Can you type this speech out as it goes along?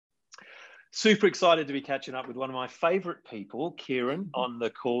Super excited to be catching up with one of my favorite people, Kieran, on the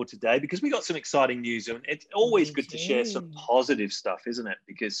call today, because we got some exciting news, and it's always good to share some positive stuff, isn't it?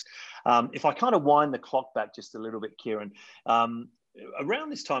 Because if I kind of wind the clock back just a little bit, Kieran, around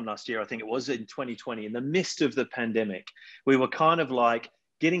this time last year, I think it was in 2020, in the midst of the pandemic, we were kind of like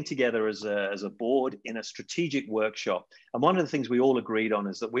getting together as a board in a strategic workshop. And one of the things we all agreed on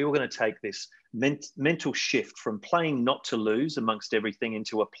is that we were going to take this mental shift from playing not to lose amongst everything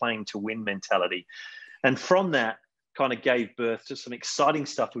into a playing to win mentality. And from that kind of gave birth to some exciting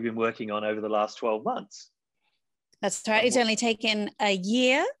stuff we've been working on over the last 12 months. That's right. It's only taken a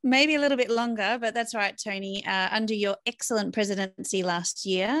year, maybe a little bit longer, but that's right, Tony. Under your excellent presidency last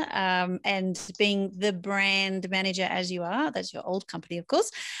year, and being the brand manager as you are, that's your old company, of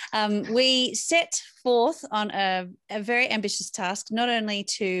course, we set forth on a very ambitious task, not only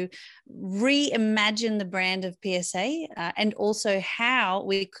to reimagine the brand of PSA and also how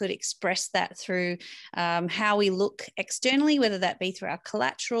we could express that through how we look externally, whether that be through our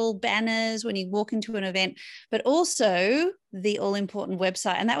collateral, banners, when you walk into an event, but also the all-important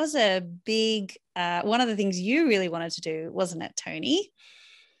website. And that was a big, one of the things you really wanted to do, wasn't it, Tony?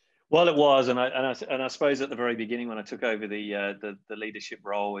 Well, it was, and I suppose at the very beginning, when I took over the leadership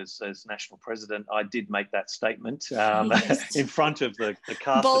role as national president, I did make that statement Yes. in front of the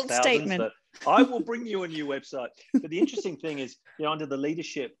cast Bold of thousands statement. that I will bring you a new website. But the interesting thing is, under the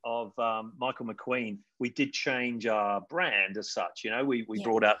leadership of Michael McQueen, we did change our brand as such. We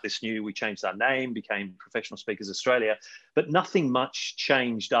brought out this new, we changed our name, became Professional Speakers Australia, but nothing much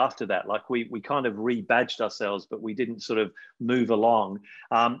changed after that. Like we kind of rebadged ourselves, but we didn't sort of move along.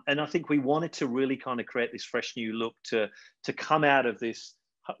 And I think we wanted to really kind of create this fresh new look to come out of this,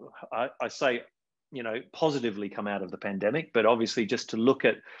 I say, positively come out of the pandemic, but obviously just to look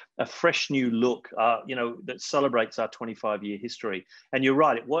at a fresh new look, that celebrates our 25-year history. And you're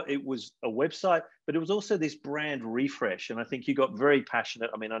right, it was a website, but it was also this brand refresh. And I think you got very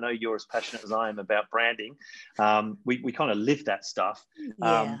passionate. I mean, I know you're as passionate as I am about branding. We kind of live that stuff.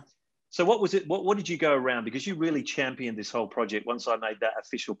 Yeah. So what was it? What did you go around? Because you really championed this whole project. Once I made that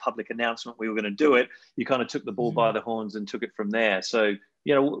official public announcement we were going to do it, you kind of took the bull by the horns and took it from there. So,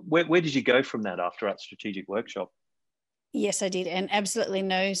 where did you go from that after that strategic workshop? Yes, I did. And absolutely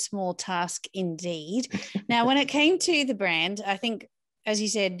no small task indeed. Now, when it came to the brand, I think, as you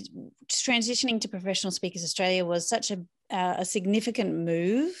said, transitioning to Professional Speakers Australia was such a significant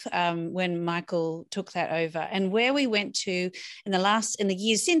move when Michael took that over. And where we went to in the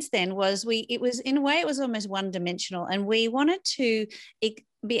years since then was it was almost one-dimensional, and we wanted to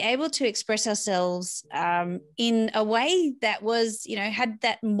be able to express ourselves in a way that was, had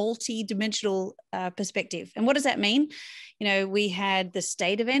that multi-dimensional perspective. And what does that mean? We had the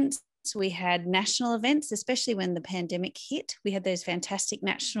state events. We had national events, especially when the pandemic hit. We had those fantastic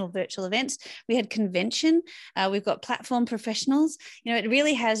national virtual events. We had convention. We've got platform professionals. It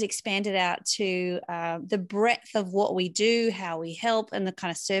really has expanded out to the breadth of what we do, how we help, and the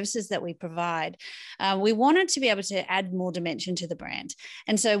kind of services that we provide. We wanted to be able to add more dimension to the brand.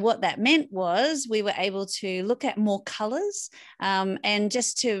 And so what that meant was we were able to look at more colors and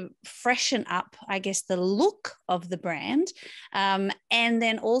just to freshen up, I guess, the look of the brand. And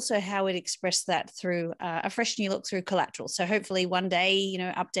then also how it expressed that through a fresh new look through collateral. So hopefully one day,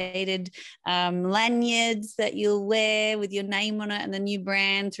 updated lanyards that you'll wear with your name on it and the new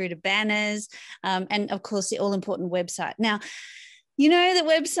brand, through to banners, and of course the all-important website. Now, the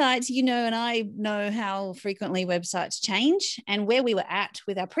websites, and I know how frequently websites change, and where we were at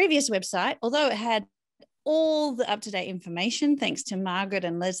with our previous website, although it had all the up-to-date information, thanks to Margaret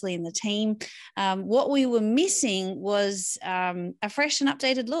and Leslie and the team, what we were missing was a fresh and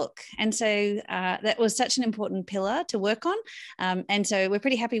updated look. And so that was such an important pillar to work on. And so we're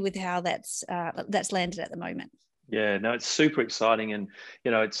pretty happy with how that's landed at the moment. Yeah, no, it's super exciting. And,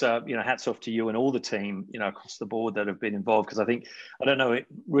 it's, hats off to you and all the team, across the board that have been involved. Because I don't know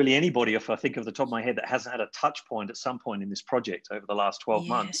really anybody, if I think of the top of my head, that hasn't had a touch point at some point in this project over the last 12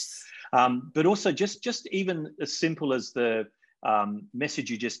 months. But also just even as simple as the message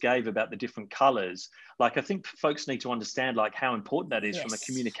you just gave about the different colors, like I think folks need to understand like how important that is from a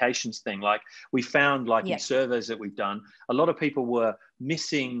communications thing. Like we found in surveys that we've done, a lot of people were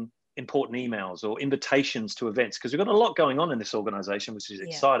missing important emails or invitations to events because we've got a lot going on in this organization, which is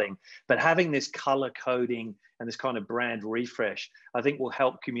exciting. But having this color coding and this kind of brand refresh, I think will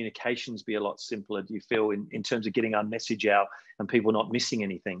help communications be a lot simpler, do you feel, in terms of getting our message out and people not missing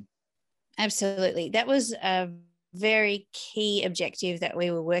anything? Absolutely. That was a very key objective that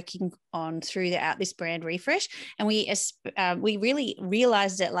we were working on throughout this brand refresh. And we really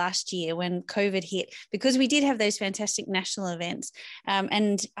realized it last year when COVID hit, because we did have those fantastic national events.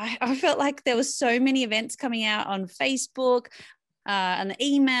 And I felt like there was so many events coming out on Facebook, and the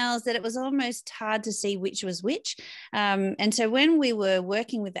emails, that it was almost hard to see which was which. And so when we were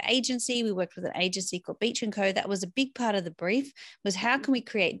working with the agency, we worked with an agency called Beach & Co. That was a big part of the brief, was how can we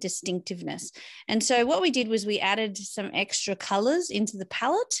create distinctiveness? And so what we did was we added some extra colors into the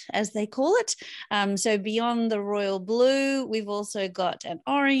palette, as they call it. So beyond the royal blue, we've also got an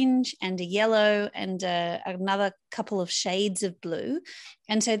orange and a yellow and another couple of shades of blue.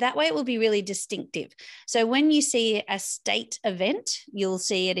 And so that way it will be really distinctive. So when you see a state event, you'll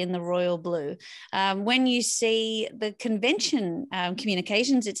see it in the royal blue. When you see the convention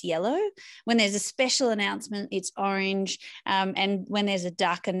communications, it's yellow. When there's a special announcement, it's orange. And when there's a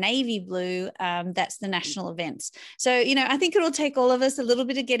darker navy blue, that's the national events. So, I think it'll take all of us a little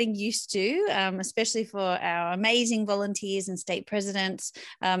bit of getting used to, especially for our amazing volunteers and state presidents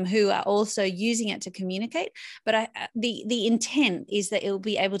who are also using it to communicate. But the intent is that it will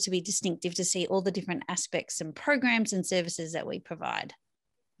be able to be distinctive to see all the different aspects and programs and services that we provide.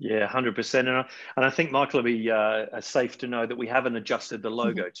 Yeah, 100%. And I think, Michael, it'll be safe to know that we haven't adjusted the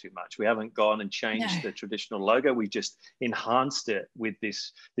logo too much. We haven't gone and changed the traditional logo. We just enhanced it with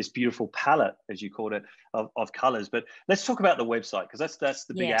this beautiful palette, as you called it, of colors. But let's talk about the website, because that's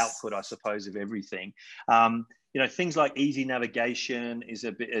the big output, I suppose, of everything. Things like easy navigation is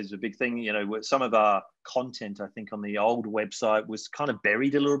a big thing. Some of our content, I think, on the old website was kind of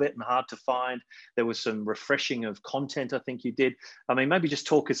buried a little bit and hard to find. There was some refreshing of content, I think you did. I mean, maybe just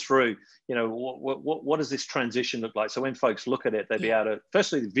talk us through, what does this transition look like? So when folks look at it, they'll be able to,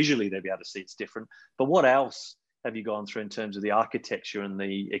 firstly, visually, they'll be able to see it's different. But what else have you gone through in terms of the architecture and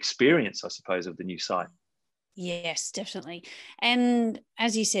the experience, I suppose, of the new site? Yes, definitely. And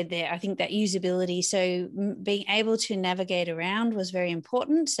as you said there, I think that usability, so being able to navigate around was very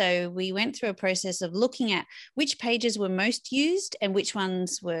important. So we went through a process of looking at which pages were most used and which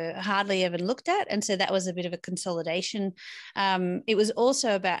ones were hardly ever looked at. And so that was a bit of a consolidation. It was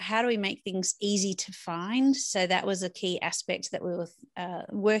also about how do we make things easy to find? So that was a key aspect that we were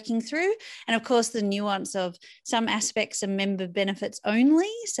working through. And of course, the nuance of some aspects are member benefits only.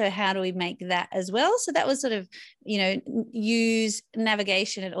 So how do we make that as well? So that was sort of use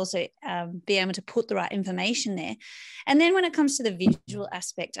navigation and also be able to put the right information there. And then when it comes to the visual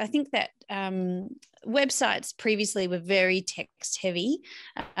aspect, I think that websites previously were very text heavy,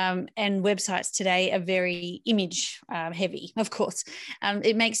 and websites today are very image heavy, of course.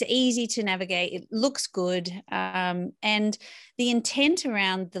 It makes it easy to navigate. It looks good. And the intent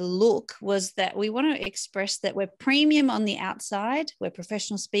around the look was that we want to express that we're premium on the outside, we're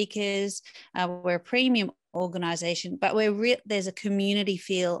professional speakers, we're a premium organization, but there's a community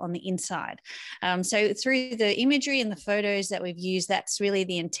feel on the inside. So through the imagery and the photos that we've used, that's really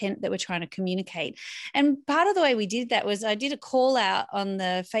the intent that we're trying to communicate. And part of the way we did that was I did a call out on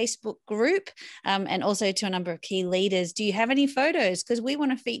the Facebook group and also to a number of key leaders. Do you have any photos? Because we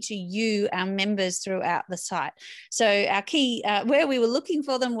want to feature you, our members, throughout the site. So our key, where we were looking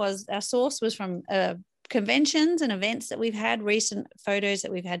for them, was our source was from conventions and events that we've had, recent photos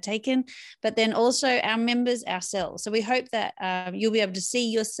that we've had taken, but then also our members ourselves. So we hope that you'll be able to see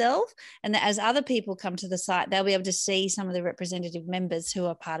yourself, and that as other people come to the site, they'll be able to see some of the representative members who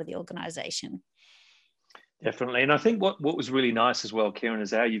are part of the organisation. Definitely. And I think what was really nice as well, Kieran,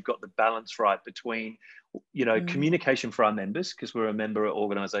 is how you've got the balance right between, communication for our members, because we're a member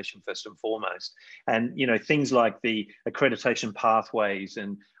organisation first and foremost, and, things like the accreditation pathways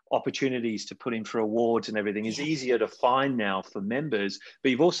and opportunities to put in for awards and everything is easier to find now for members, but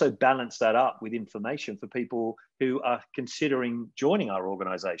you've also balanced that up with information for people who are considering joining our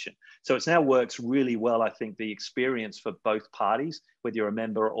organization. So it's now works really well. I think the experience for both parties, whether you're a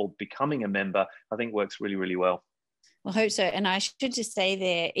member or becoming a member, I think works really, really well. Well, I hope so. And I should just say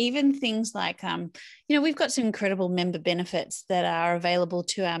there, even things like, we've got some incredible member benefits that are available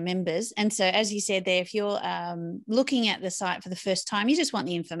to our members. And so, as you said there, if you're looking at the site for the first time, you just want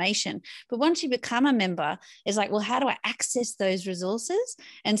the information. But once you become a member, it's like, well, how do I access those resources?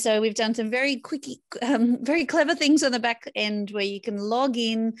 And so we've done some very very clever things on the back end where you can log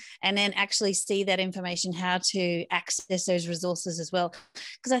in and then actually see that information, how to access those resources as well.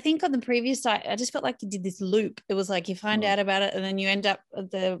 Because I think on the previous site, I just felt like you did this loop. It was like, you find out about it and then you end up at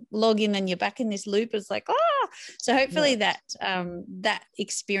the login and you're back in this loop. It's like, so hopefully that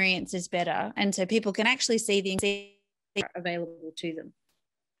experience is better. And so people can actually see the available to them.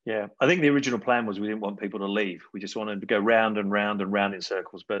 Yeah, I think the original plan was we didn't want people to leave. We just wanted to go round and round and round in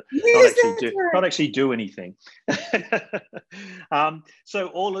circles, but Yes, not actually do anything. So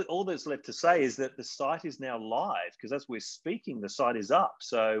all that's left to say is that the site is now live, because as we're speaking, the site is up.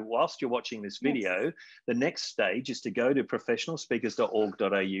 So whilst you're watching this video, the next stage is to go to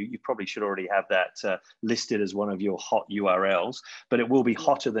professionalspeakers.org.au. You probably should already have that listed as one of your hot URLs, but it will be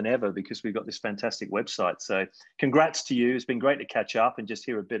hotter than ever because we've got this fantastic website. So congrats to you. It's been great to catch up and just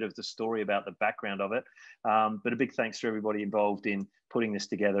hear a bit of the story about the background of it. But a big thanks to everybody involved in putting this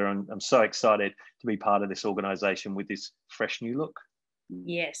together. And I'm so excited to be part of this organization with this fresh new look.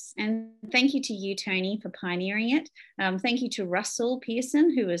 Yes, and thank you to you, Tony, for pioneering it. Thank you to Russell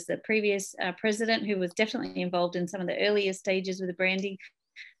Pearson, who was the previous president, who was definitely involved in some of the earlier stages with the branding.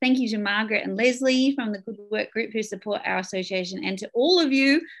 Thank you to Margaret and Leslie from the Good Work Group who support our association, and to all of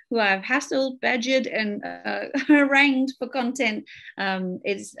you who I've hassled, badgered, and harangued for content.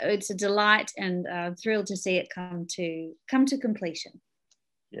 It's a delight, and thrilled to see it come to completion.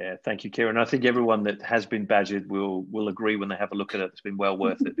 Yeah, thank you, Kieran. I think everyone that has been badgered will agree when they have a look at it. It's been well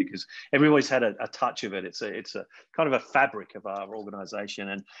worth it because everybody's had a touch of it. It's a kind of a fabric of our organisation,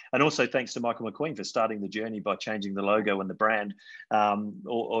 and also thanks to Michael McQueen for starting the journey by changing the logo and the brand,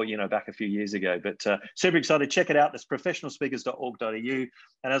 or back a few years ago. But super excited. Check it out. That's professionalspeakers.org.au,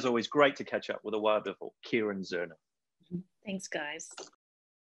 and as always, great to catch up with a wonderful Kieran Zerner. Thanks, guys.